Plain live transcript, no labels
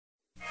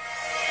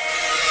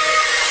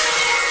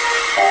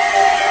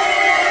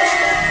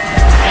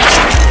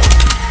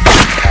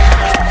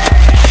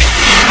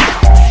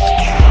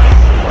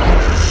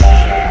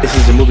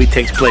movie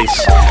takes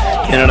place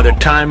in another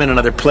time and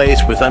another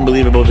place with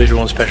unbelievable visual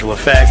and special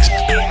effects.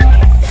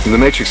 The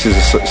Matrix is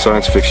a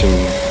science fiction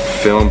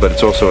film, but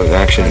it's also an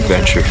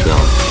action-adventure film.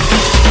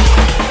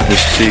 You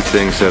see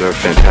things that are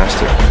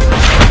fantastic.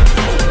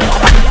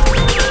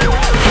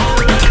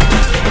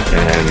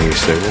 And you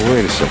say, well,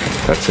 wait a second,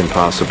 that's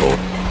impossible.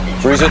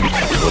 Freeze it.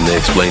 When they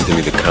explained to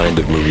me the kind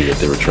of movie that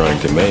they were trying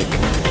to make,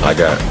 I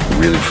got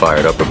really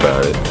fired up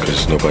about it,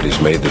 because nobody's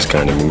made this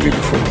kind of movie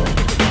before.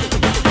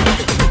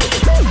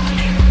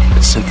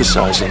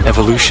 Synthesizing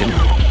evolution,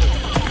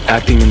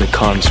 acting in the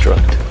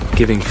construct,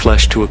 giving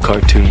flesh to a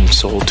cartoon,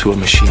 soul to a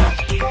machine.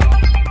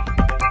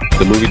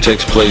 The movie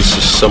takes place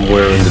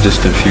somewhere in the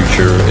distant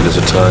future. It is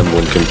a time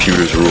when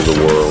computers rule the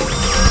world.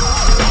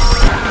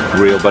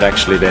 Real, but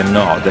actually they're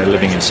not. They're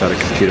living inside a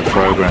computer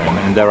program,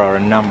 and there are a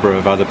number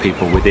of other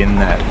people within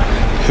that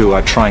who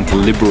are trying to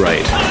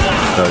liberate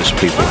those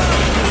people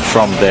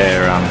from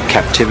their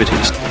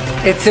captivities.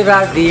 It's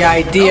about the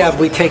idea of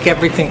we take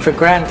everything for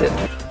granted.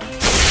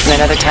 And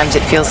then other times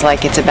it feels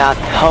like it's about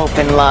hope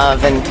and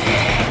love and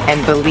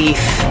belief.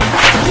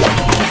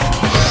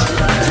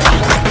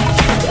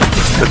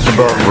 It's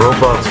about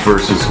robots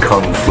versus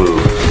kung fu.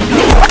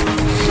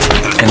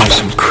 And there's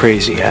some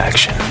crazy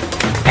action.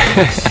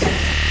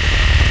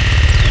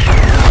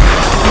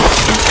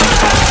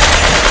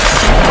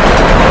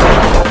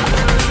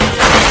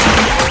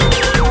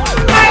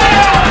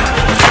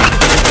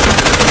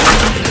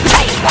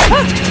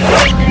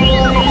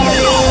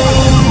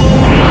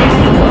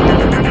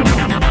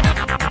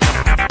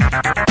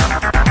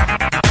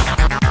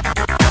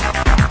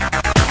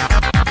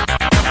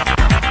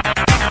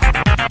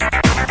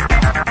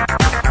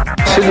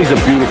 Sydney's a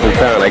beautiful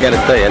town, I gotta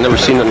tell you. I've never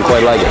seen nothing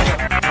quite like it.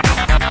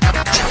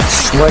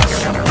 What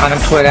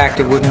unemployed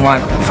actor wouldn't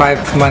want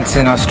 5 months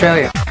in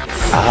Australia?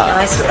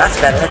 That's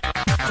better.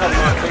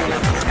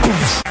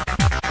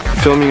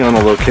 Filming on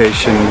a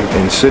location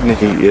in Sydney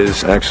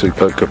is actually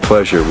a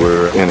pleasure.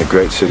 We're in a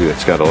great city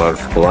that's got a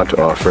lot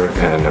to offer,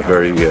 and a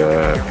very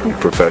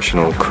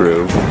professional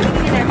crew.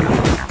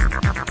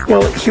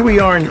 Well, here we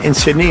are in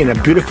Sydney in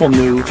a beautiful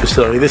new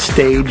facility. This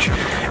stage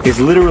is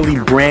literally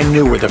brand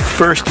new. We're the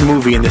first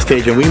movie in the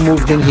stage, and we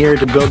moved in here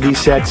to build these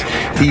sets.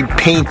 The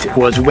paint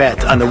was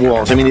wet on the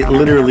walls. I mean, it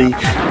literally,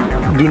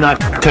 do not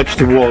touch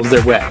the walls,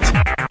 they're wet.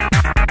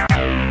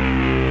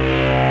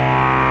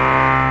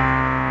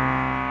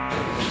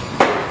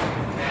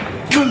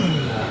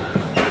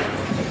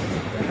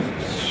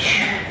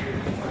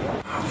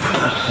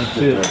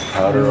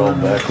 Powder all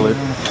backlit.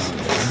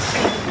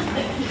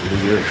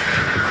 Pretty good.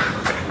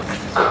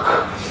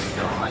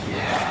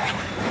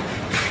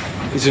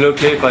 Is it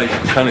okay if I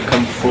kind of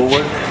come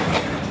forward?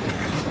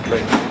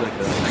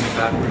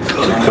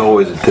 It's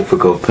always a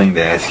difficult thing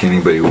to ask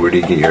anybody where do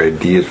you get your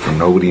ideas from.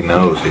 Nobody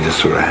knows. They just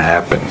sort of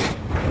happen.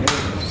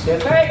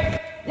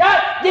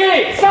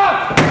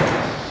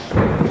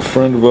 A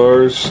friend of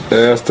ours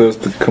asked us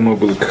to come up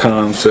with a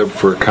concept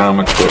for a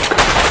comic book.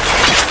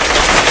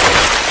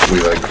 We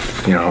like,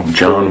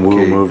 John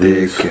Woo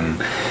movies and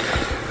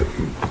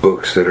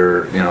books that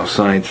are,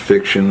 science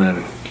fiction that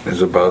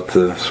is about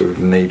the sort of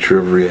nature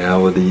of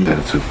reality.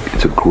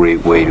 It's a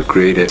great way to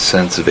create a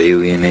sense of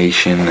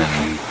alienation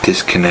and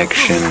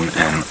disconnection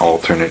and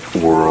alternate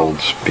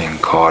worlds being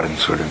caught in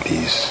sort of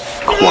these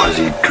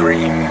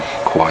quasi-dream,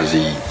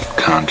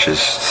 quasi-conscious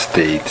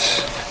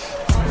states.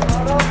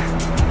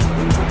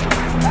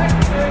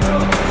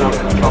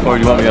 Or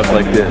you want me up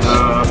like this?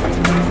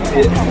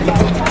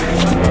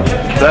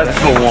 That's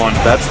the one.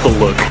 That's the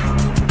look.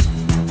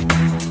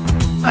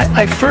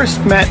 I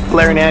first met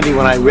Larry and Andy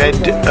when I read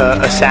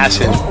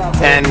Assassin,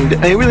 and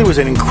it really was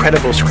an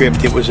incredible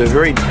script. It was a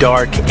very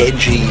dark,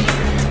 edgy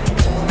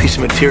piece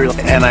of material,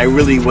 and I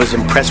really was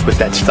impressed with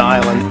that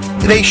style. And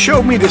they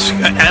showed me this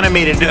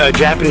animated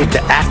Japanese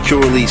to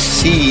actually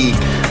see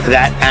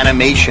that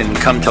animation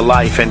come to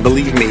life, and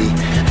believe me,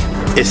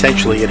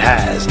 essentially it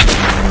has.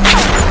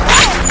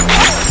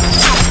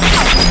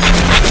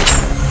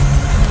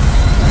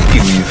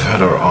 We've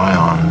had our eye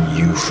on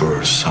you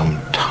for some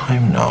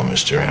time now,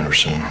 Mr.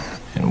 Anderson.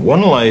 In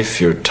one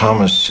life, you're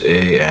Thomas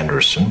A.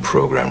 Anderson,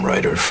 program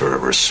writer for a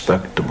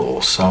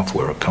respectable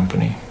software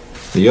company.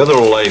 The other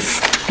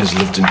life is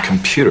lived in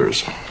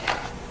computers,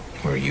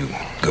 where you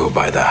go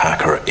by the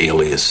hacker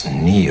alias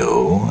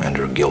Neo and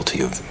are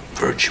guilty of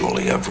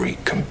virtually every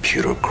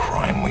computer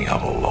crime we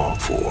have a law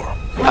for.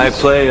 I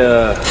play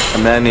a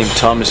man named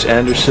Thomas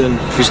Anderson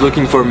who's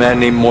looking for a man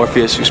named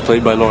Morpheus who's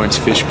played by Lawrence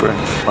Fishburne.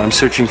 I'm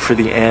searching for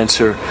the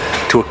answer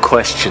to a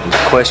question. The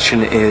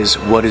question is,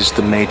 what is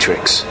the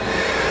Matrix?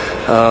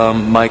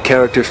 My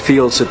character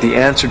feels that the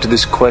answer to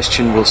this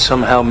question will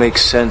somehow make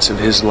sense of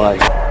his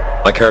life.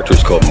 My character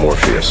is called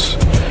Morpheus,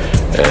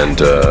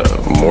 and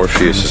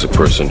Morpheus is a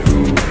person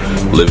who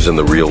lives in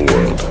the real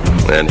world,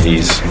 and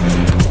he's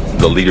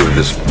the leader of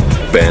this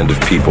band of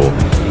people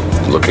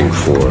looking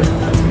for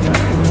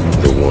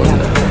the one.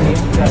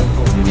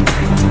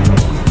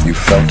 You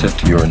felt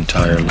it your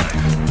entire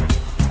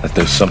life, that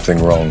there's something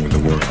wrong with the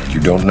world. You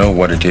don't know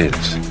what it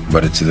is,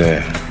 but it's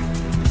there,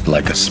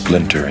 like a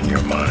splinter in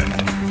your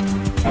mind.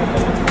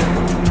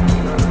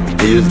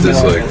 He is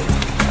this like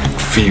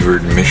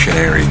fevered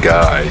missionary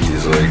guy.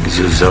 He's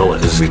a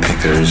zealot. We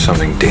think there's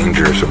something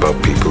dangerous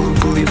about people who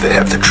believe they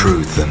have the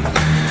truth, and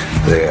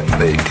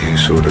they do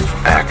sort of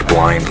act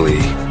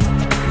blindly.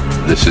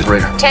 This is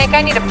Rick. Tank,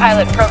 I need a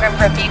pilot program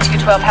for a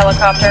B-212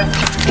 helicopter.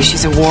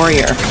 She's a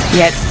warrior,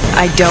 yet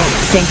I don't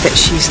think that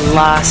she's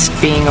lost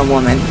being a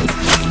woman.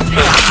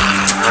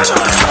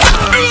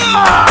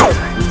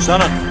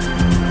 Son of...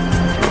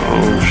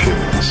 Oh,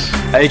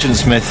 shit. Agent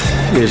Smith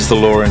is the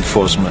law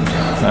enforcement,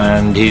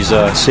 and he's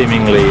a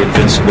seemingly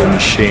invincible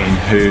machine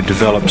who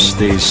develops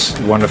these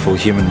wonderful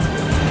human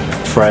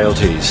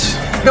frailties.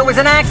 There was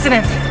an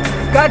accident.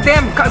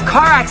 Goddamn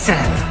car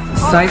accident.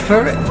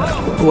 Cypher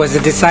was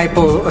a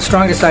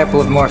strong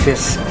disciple of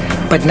Morpheus,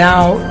 but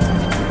now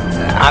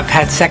I've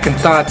had second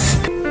thoughts.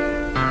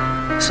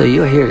 So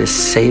you're here to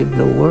save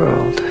the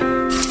world.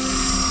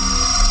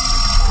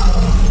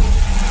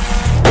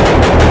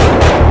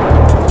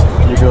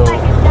 You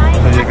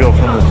go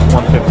from the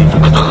 150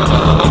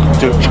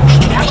 to...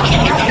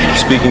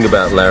 Speaking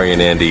about Larry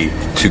and Andy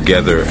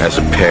together as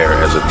a pair,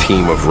 as a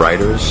team of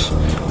writers,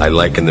 I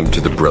liken them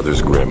to the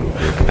Brothers Grimm.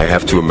 I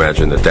have to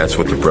imagine that that's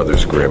what the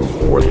Brothers Grimm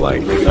were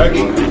like.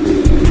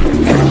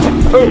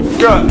 Oh,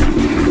 God!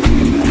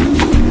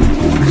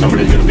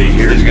 Somebody's going to be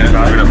here.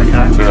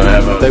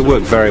 They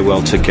work very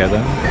well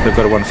together. They've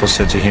got a wonderful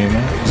sense of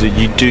humor. So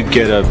you do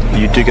get a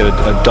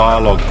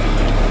dialogue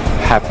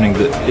happening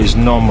that is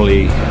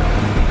normally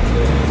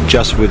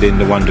just within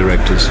the one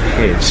director's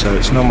head. So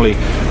it's normally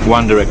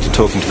one director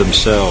talking to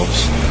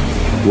themselves,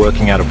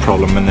 working out a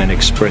problem and then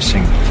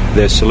expressing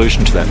their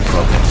solution to that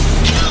problem.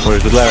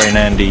 Whereas with Larry and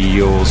Andy,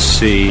 you'll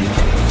see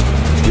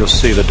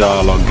the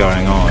dialogue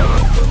going on.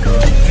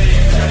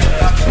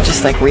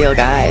 Just like real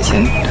guys,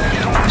 and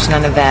there's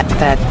none of that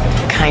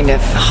kind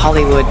of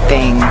Hollywood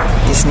thing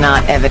is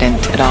not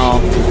evident at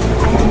all.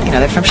 You know,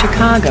 they're from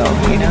Chicago,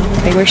 you know.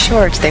 They wear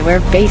shorts, they wear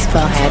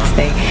baseball hats,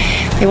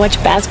 they watch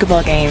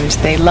basketball games,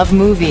 they love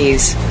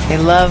movies, they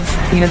love,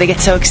 you know, they get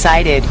so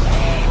excited.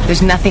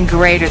 There's nothing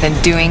greater than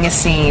doing a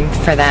scene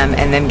for them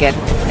and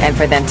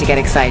for them to get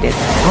excited.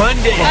 One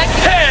day,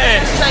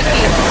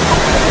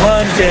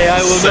 one day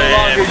I will no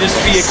longer just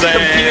be a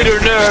computer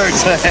nerd.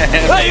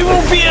 I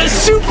will be a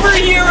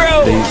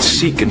superhero. They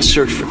seek and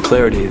search for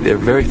clarity. They're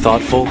very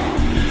thoughtful,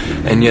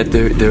 and yet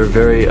they're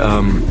very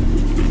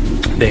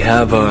they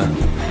have a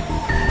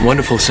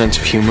wonderful sense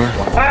of humor.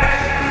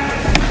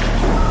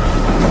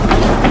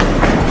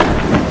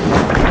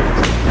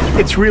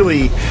 It's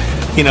really,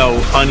 you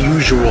know,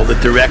 unusual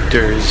that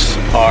directors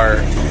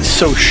are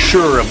so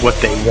sure of what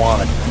they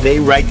want. They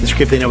write the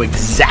script, they know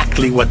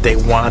exactly what they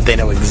want, they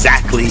know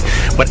exactly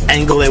what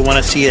angle they want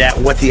to see it at,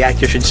 what the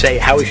actor should say,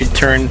 how he should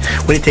turn,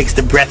 when he takes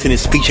the breath in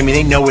his speech. I mean,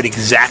 they know it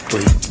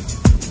exactly.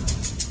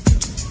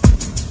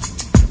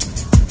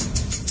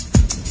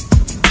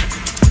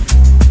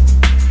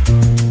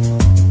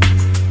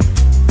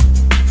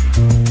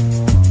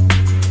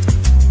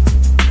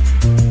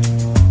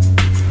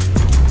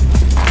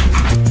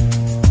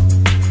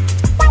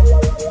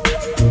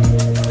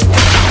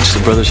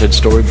 Brothers had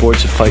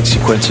storyboards of fight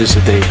sequences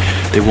that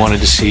they wanted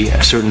to see,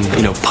 certain,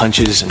 you know,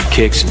 punches and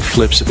kicks and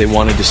flips that they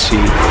wanted to see.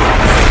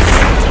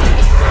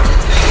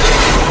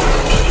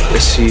 I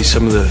see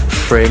some of the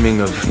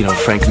framing of, you know,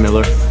 Frank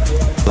Miller.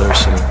 There's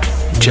some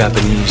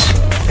Japanese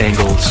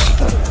angles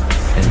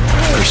and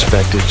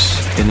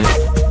perspectives in it.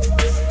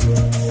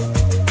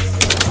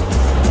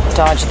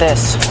 Dodge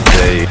this.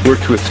 They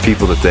worked with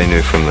people that they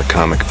knew from the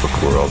comic book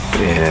world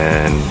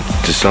and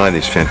designed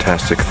these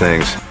fantastic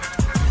things.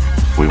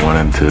 We went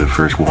into the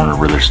first Warner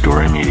Brothers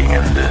story meeting,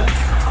 and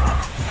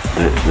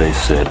they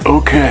said,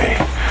 okay,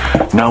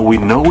 now we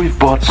know we've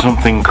bought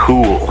something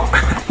cool.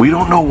 We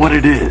don't know what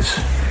it is.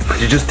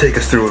 Could you just take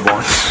us through it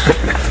once?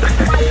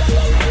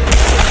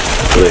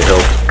 They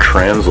helped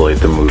translate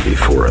the movie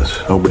for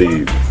us.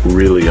 Nobody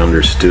really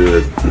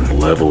understood the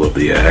level of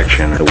the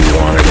action that we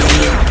wanted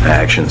in the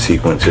action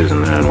sequences,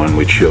 and then when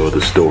we'd show the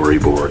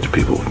storyboards,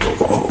 people would go,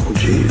 oh,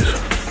 geez.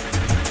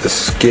 The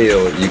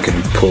scale that you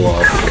can pull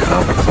off in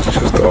comics is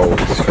just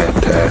always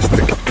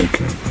fantastic. You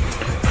can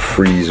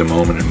freeze a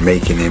moment and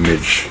make an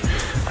image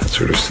that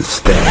sort of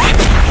sustains.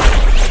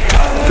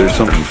 There's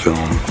something in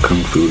film.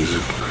 Kung Fu is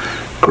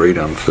great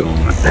on film.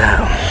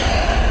 Now,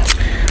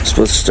 I'm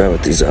supposed to start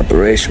with these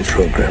operation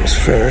programs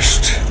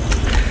first.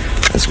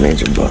 That's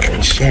Major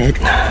Barton Shed.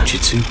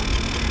 Jiu-Jitsu.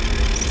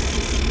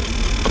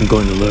 I'm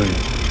going to learn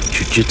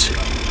Jiu-Jitsu.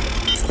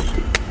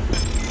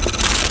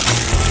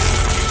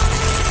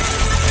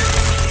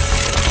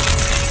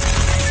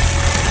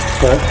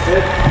 And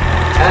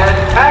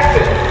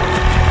action!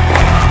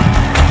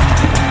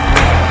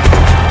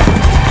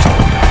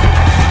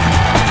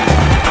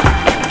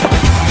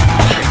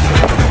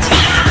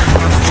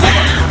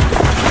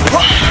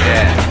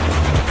 Yeah.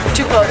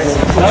 Too close.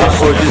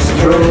 Or just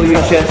throw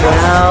your chest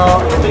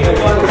out.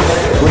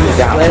 Bring it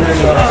down.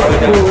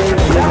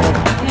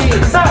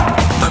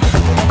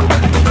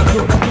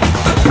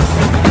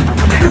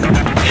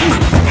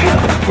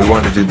 We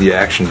wanted to do the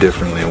action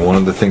differently. And one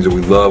of the things that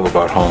we love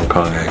about Hong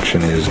Kong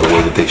action is the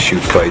way that they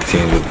shoot fight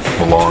scenes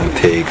with long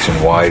takes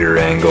and wider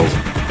angles.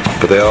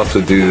 But they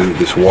also do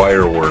this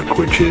wire work,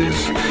 which is,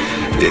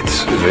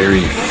 it's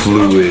very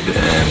fluid,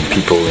 and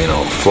people,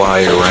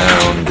 fly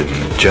around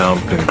and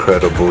jump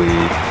incredibly.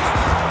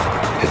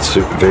 It's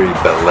very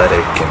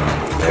balletic,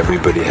 and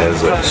everybody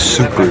has a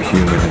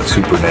superhuman and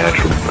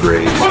supernatural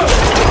grace.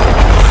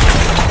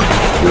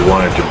 We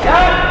wanted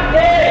to...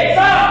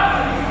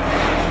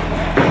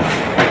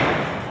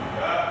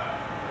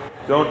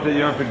 You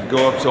don't have to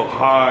go up so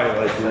high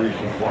like you're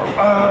reaching for.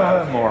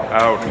 More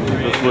out.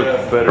 This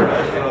looks better.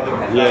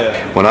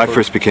 Yeah. When I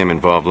first became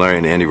involved, Larry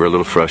and Andy were a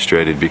little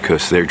frustrated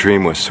because their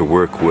dream was to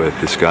work with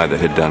this guy that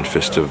had done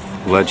Fist of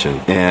Legend.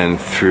 And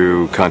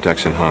through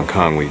contacts in Hong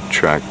Kong, we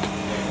tracked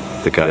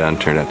the guy down,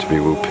 turned out to be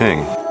Wu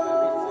Ping.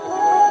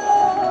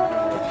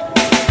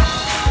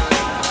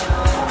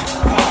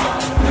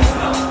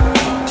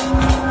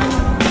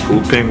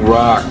 Wu Ping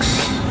rocks.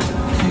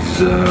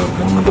 He's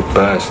one of the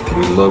best.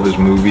 We love his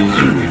movies.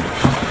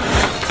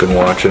 We've been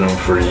watching them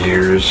for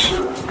years.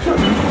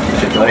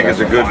 I think it's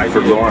a good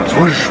for Lawrence.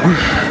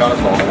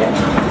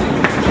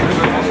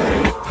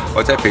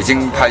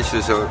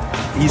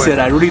 He said,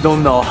 I really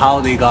don't know how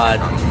they got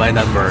my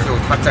number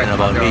and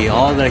about me.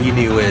 All that he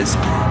knew is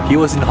he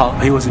was in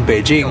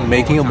Beijing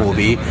making a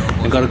movie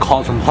and got a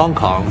call from Hong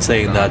Kong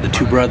saying that the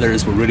two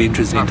brothers were really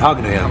interested in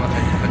talking to him.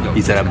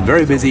 He said, I'm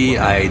very busy,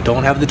 I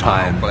don't have the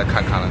time.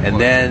 And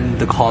then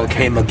the call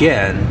came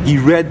again. He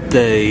read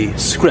the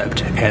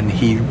script and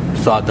he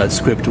thought that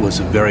script was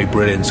a very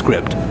brilliant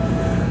script.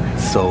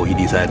 So he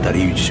decided that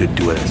he should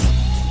do it.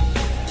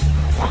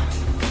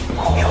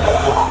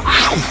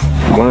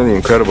 One of the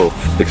incredible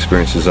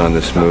experiences on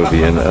this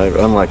movie, and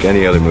unlike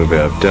any other movie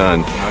I've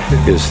done,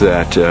 is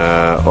that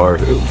our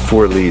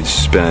four leads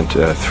spent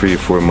 3 or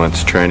 4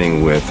 months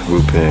training with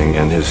Wu Ping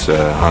and his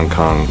Hong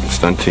Kong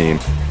stunt team.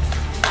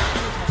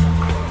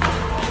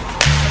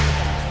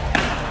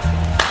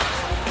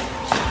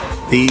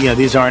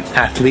 These aren't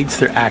athletes,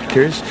 they're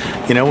actors.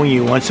 When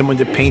you want someone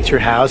to paint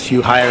your house,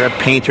 you hire a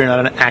painter, not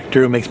an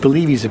actor who makes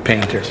believe he's a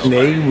painter.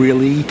 They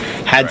really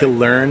had to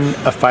learn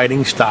a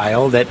fighting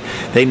style that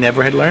they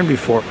never had learned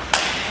before.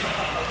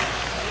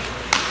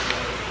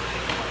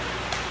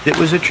 It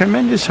was a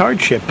tremendous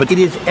hardship, but it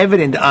is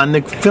evident on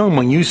the film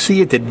when you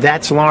see it that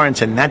that's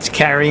Lawrence and that's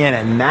Carrie Ann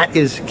and that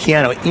is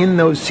Keanu in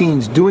those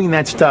scenes doing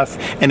that stuff,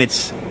 and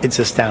it's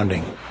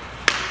astounding.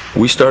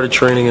 We started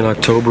training in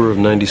October of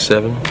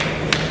 '97.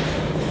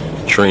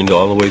 Trained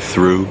all the way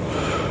through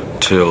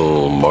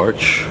till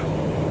March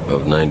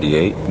of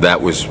 '98.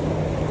 That was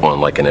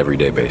on like an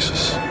everyday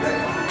basis. 1,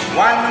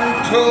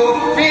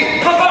 2,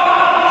 feet.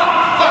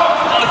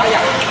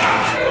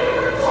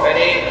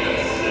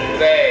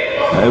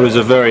 It was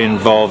a very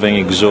involving,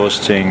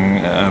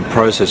 exhausting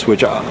process,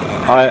 which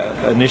I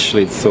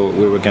initially thought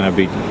we were going to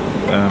be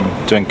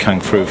doing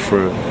Kung Fu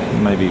for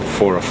maybe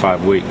 4 or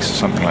 5 weeks,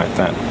 something like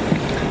that.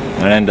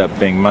 And it ended up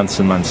being months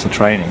and months of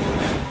training.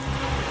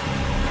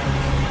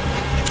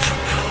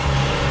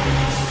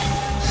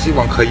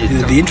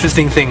 The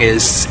interesting thing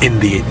is in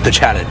the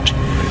challenge.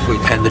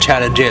 And the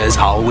challenge is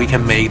how we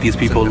can make these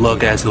people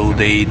look as though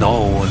they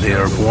know they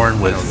are born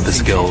with the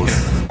skills.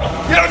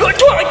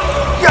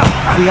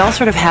 We all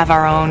sort of have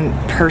our own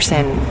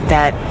person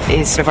that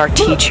is sort of our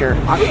teacher.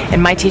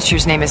 And my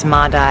teacher's name is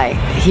Ma Dai.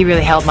 He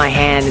really held my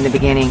hand in the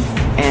beginning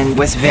and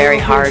was very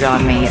hard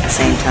on me at the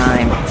same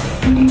time.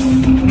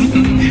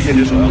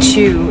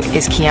 Chu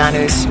is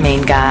Keanu's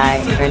main guy,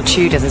 and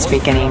Chu doesn't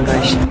speak any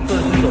English.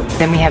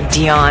 Then we have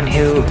Dion,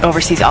 who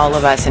oversees all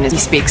of us, and he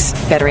speaks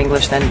better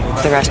English than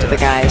the rest of the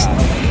guys.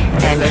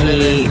 And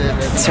he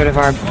sort of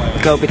our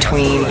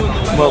go-between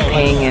Wu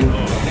Ping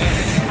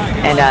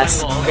and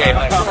us.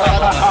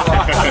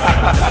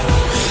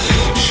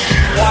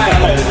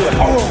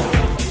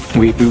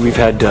 We've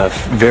had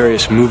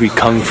various movie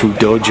kung fu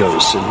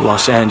dojos in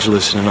Los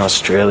Angeles and in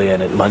Australia,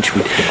 and at lunch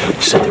we'd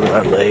sit there on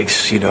our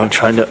legs,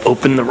 trying to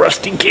open the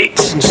rusty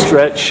gates and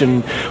stretch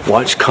and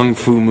watch kung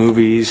fu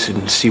movies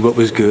and see what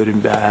was good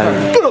and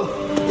bad.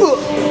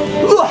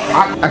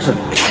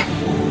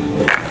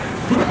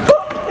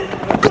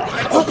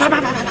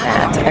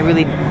 I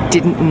really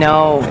didn't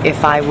know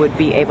if I would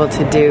be able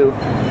to do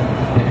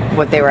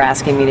what they were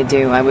asking me to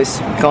do. I was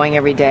going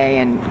every day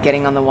and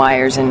getting on the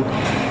wires and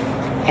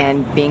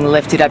being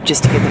lifted up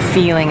just to get the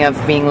feeling of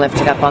being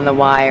lifted up on the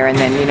wire, and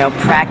then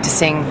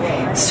practicing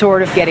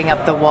sort of getting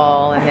up the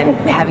wall and then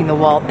having the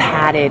wall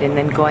padded and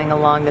then going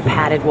along the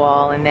padded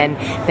wall and then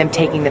them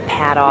taking the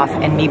pad off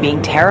and me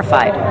being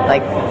terrified.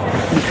 Like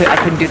I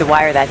couldn't do the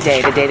wire that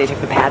day, the day they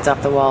took the pads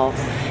off the wall,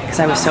 because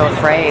I was so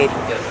afraid.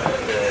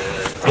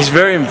 He's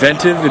very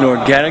inventive and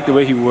organic the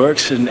way he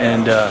works, and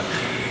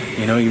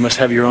you must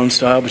have your own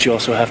style, but you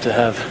also have to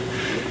have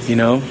good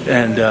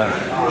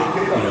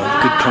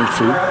kung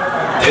fu.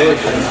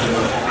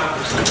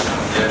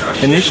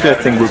 Initially, I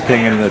think Wu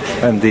Ping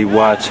and the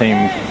Wire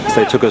team,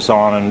 they took us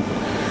on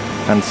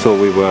and thought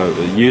we were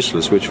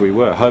useless, which we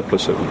were,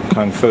 hopeless at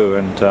Kung Fu.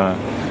 And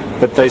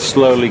But they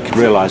slowly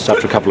realised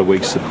after a couple of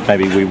weeks that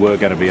maybe we were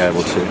going to be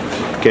able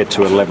to get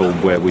to a level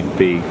where we'd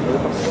be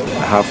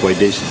halfway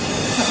decent.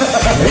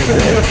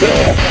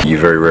 You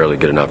very rarely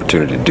get an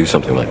opportunity to do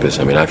something like this.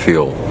 I mean, I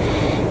feel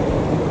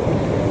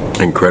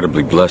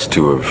incredibly blessed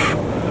to have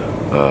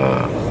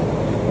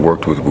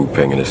worked with Wu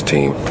Ping and his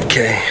team.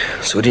 Okay,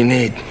 so what do you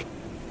need?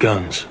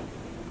 Guns.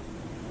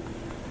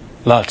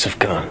 Lots of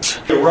guns.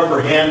 A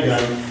rubber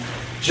handgun,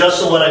 just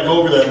so when I go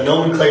over the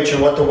nomenclature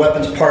and what the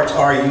weapons parts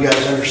are, you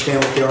guys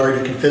understand what they are.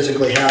 You can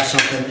physically have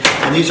something.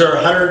 And these are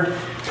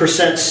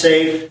 100%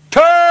 safe.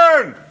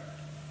 Turn!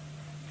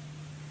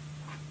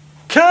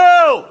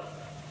 Kill!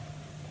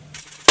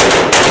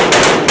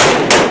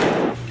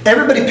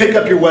 Everybody pick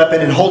up your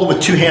weapon and hold it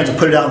with two hands and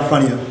put it out in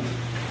front of you.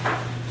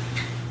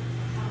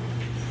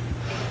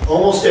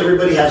 Almost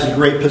everybody has a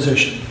great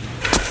position.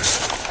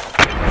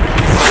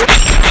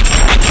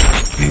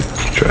 He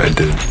tried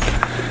to,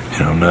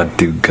 not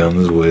do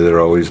guns the way they're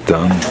always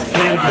done.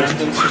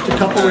 Just a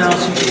couple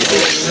rounds.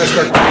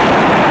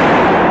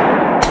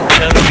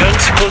 Now the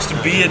gun's supposed to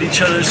be at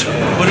each other's.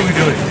 What are we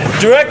doing?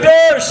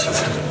 Directors!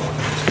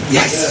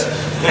 Yes.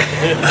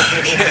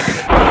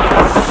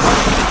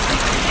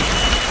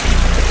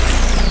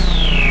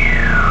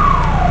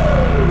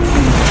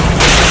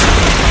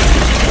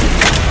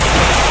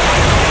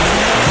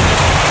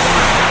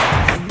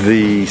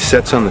 The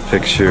sets on the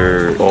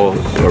picture all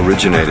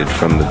originated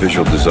from the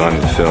visual design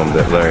of the film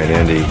that Larry and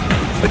Andy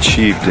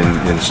achieved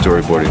in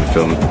storyboarding the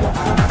film.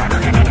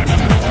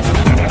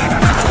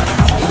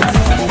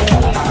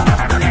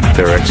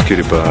 They were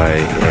executed by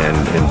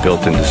and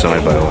built and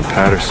designed by Owen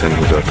Patterson,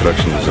 who's our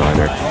production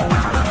designer.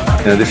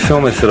 The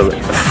film is sort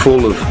of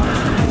full of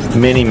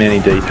many, many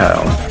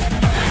details.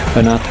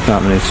 An art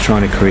department is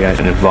trying to create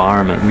an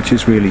environment which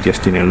is really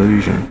just an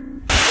illusion.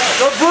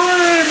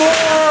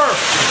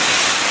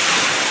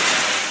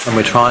 And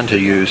we're trying to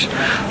use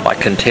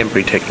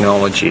contemporary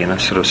technology in a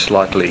sort of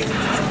slightly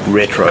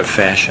retro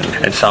fashion,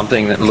 and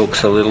something that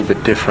looks a little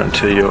bit different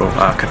to your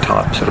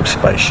archetype sort of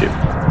spaceship.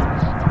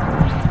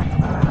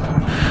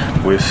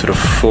 We've sort of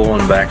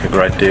fallen back a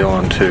great deal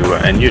into,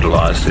 and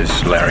utilised, as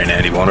Larry and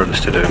Andy wanted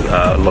us to do,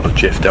 a lot of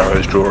Jeff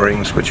Darrow's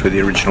drawings, which were the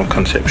original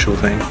conceptual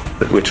thing.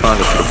 But we're trying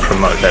to sort of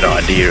promote that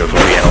idea of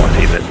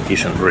reality that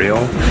isn't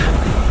real.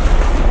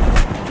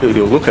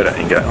 You'll look at it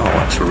and go,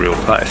 oh, it's a real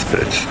place,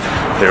 but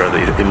there are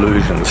these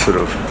illusions sort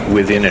of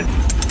within it.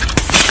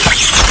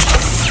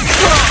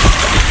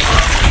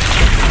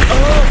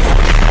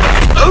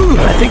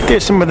 I think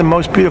there's some of the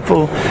most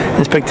beautiful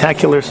and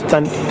spectacular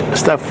stunt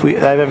stuff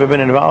I've ever been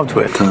involved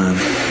with.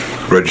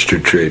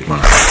 Registered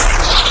trademark.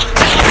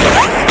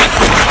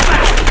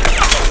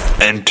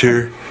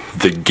 Enter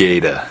the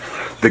Gata.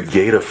 The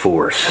Gata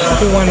Force.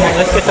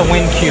 Let's get the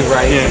wind cue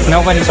right. Yeah.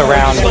 Nobody's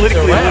around. He's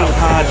around.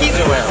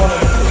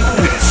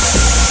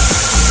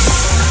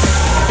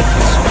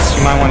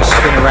 You might want to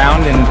spin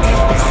around and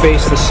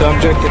face the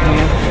subject at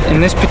hand.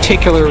 In this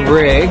particular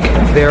rig,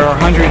 there are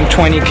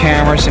 120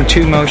 cameras and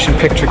 2 motion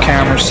picture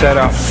cameras set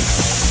up.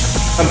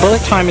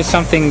 Bullet time is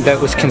something that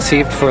was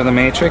conceived for The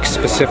Matrix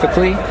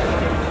specifically,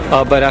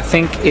 but I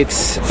think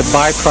it's the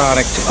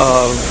byproduct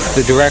of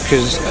the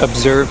directors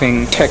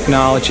observing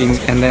technology,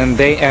 and then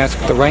they ask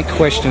the right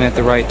question at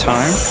the right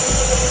time.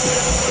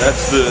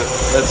 That's the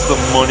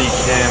money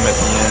cam at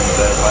the end,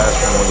 that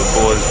last one where the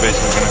bullet is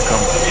basically going to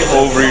come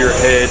over your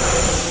head.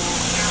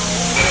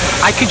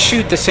 I could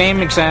shoot the same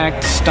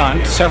exact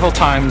stunt several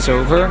times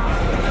over.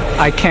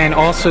 I can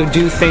also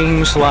do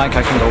things like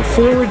I can go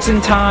forwards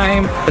in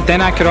time, but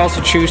then I could also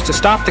choose to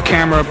stop the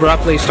camera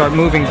abruptly, start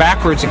moving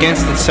backwards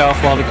against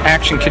itself while the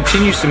action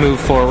continues to move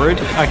forward.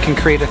 I can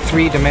create a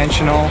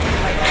 3-dimensional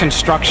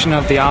construction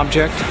of the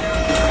object.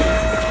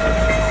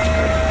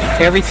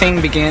 Everything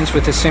begins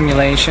with a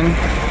simulation,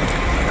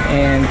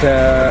 and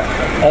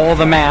all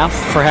the math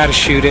for how to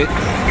shoot it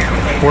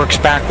works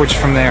backwards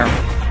from there.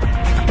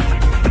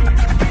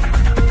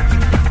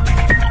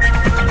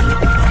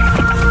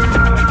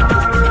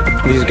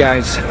 These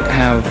guys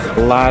have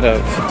a lot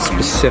of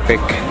specific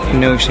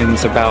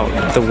notions about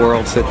the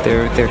worlds that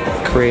they're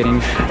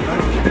creating.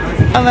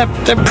 And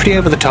they're pretty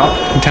over the top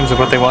in terms of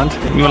what they want.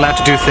 You're allowed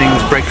to do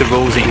things, break the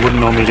rules that you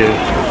wouldn't normally do.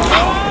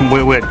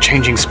 We're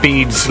changing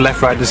speeds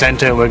left, right, and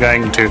center. We're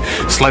going to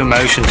slow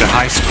motion to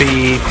high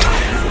speed,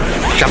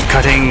 jump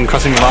cutting,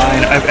 crossing the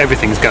line.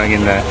 Everything's going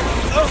in there.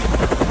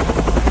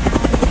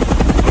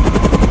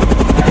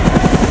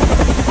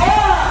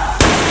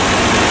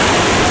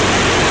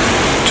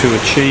 To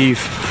achieve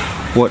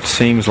what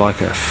seems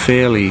like a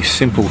fairly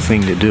simple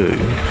thing to do,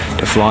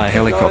 to fly a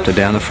helicopter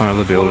down the front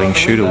of a building,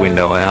 shoot a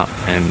window out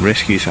and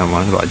rescue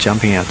someone by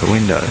jumping out the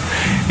window,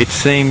 it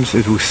seems,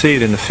 as we'll see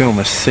it in the film,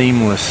 a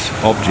seamless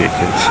object.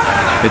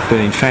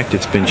 But in fact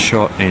it's been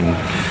shot in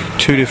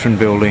 2 different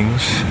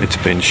buildings, it's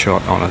been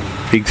shot on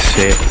a big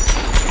set.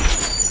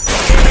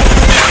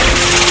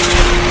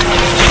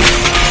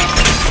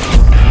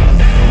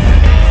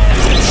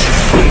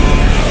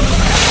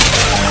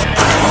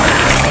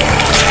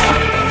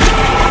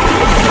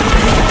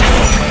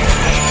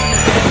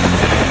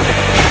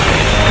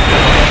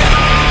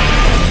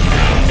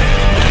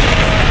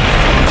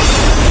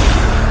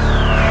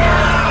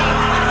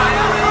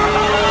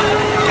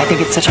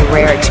 such a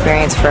rare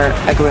experience for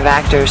a group of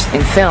actors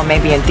in film,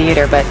 maybe in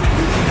theater, but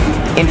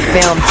in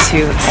film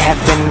to have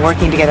been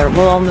working together.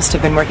 We'll almost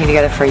have been working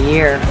together for a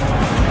year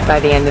by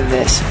the end of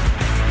this.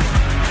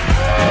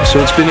 So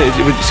it's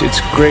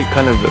great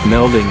kind of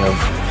melding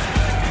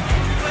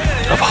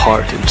of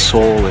heart and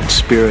soul and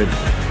spirit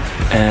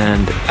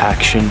and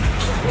action.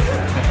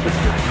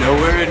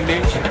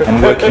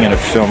 And working in a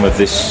film of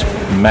this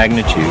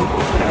magnitude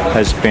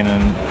has been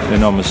an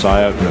enormous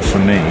eye-opener for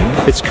me.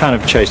 It's kind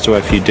of chased away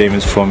a few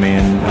demons for me,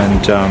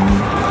 and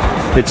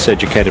it's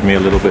educated me a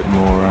little bit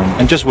more.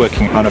 And just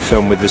working on a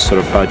film with this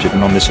sort of budget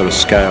and on this sort of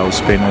scale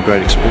has been a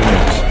great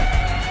experience.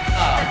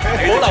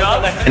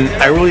 And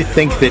I really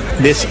think that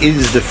this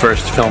is the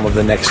first film of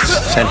the next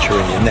century,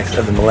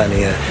 of the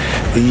millennia,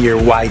 the year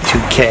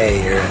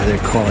Y2K, or they're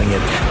calling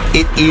it.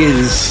 It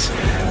is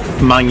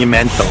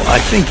monumental. I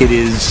think it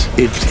is.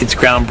 It's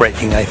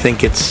groundbreaking. I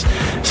think it's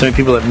something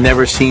people have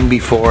never seen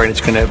before, and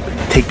it's going to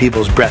take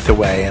people's breath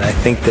away. And I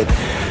think that,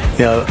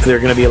 you know, there are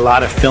going to be a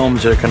lot of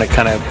films that are going to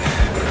kind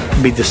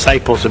of be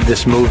disciples of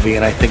this movie.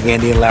 And I think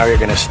Andy and Larry are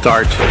going to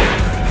start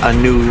a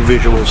new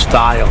visual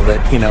style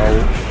that, you know,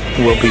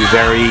 will be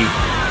very,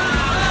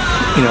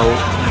 you know,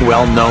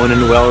 well known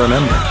and well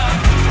remembered.